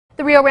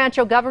The Rio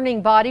Rancho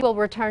governing body will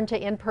return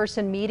to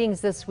in-person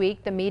meetings this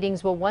week. The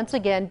meetings will once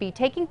again be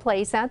taking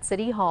place at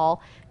City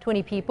Hall.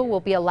 20 people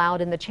will be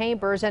allowed in the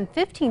chambers and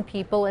 15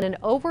 people in an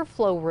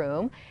overflow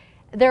room.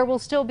 There will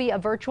still be a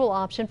virtual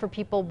option for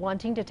people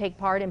wanting to take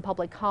part in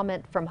public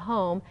comment from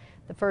home.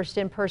 The first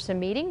in-person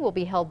meeting will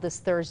be held this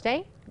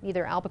Thursday.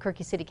 Neither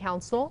Albuquerque City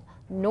Council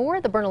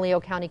nor the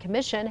Bernalillo County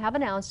Commission have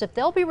announced if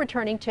they'll be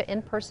returning to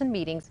in-person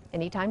meetings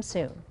anytime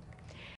soon.